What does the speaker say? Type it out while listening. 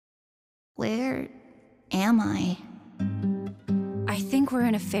Where am I? I think we're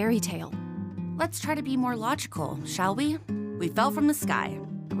in a fairy tale. Let's try to be more logical, shall we? We fell from the sky.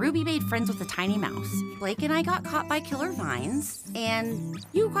 Ruby made friends with a tiny mouse. Blake and I got caught by killer vines. And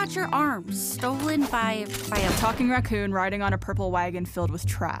you got your arm stolen by a talking raccoon riding on a purple wagon filled with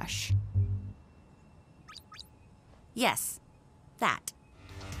trash. Yes, that.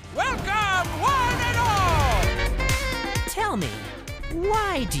 Welcome, one and all! Tell me,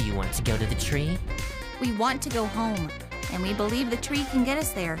 why do you want to go to the tree? We want to go home, and we believe the tree can get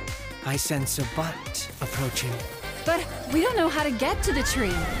us there. I sense a but approaching. But we don't know how to get to the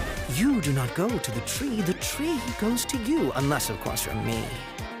tree. You do not go to the tree goes to you, unless of course you're me.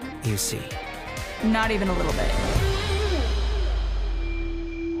 You see. Not even a little bit.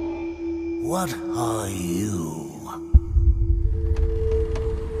 What are you?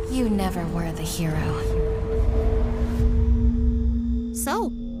 You never were the hero. So,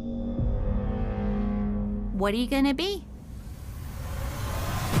 what are you gonna be?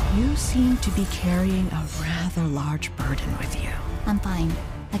 You seem to be carrying a rather large burden with you. I'm fine.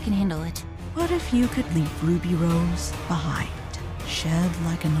 I can handle it. What if you could leave Ruby Rose behind, shed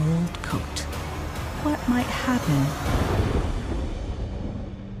like an old coat? What might happen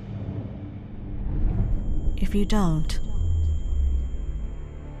if you don't?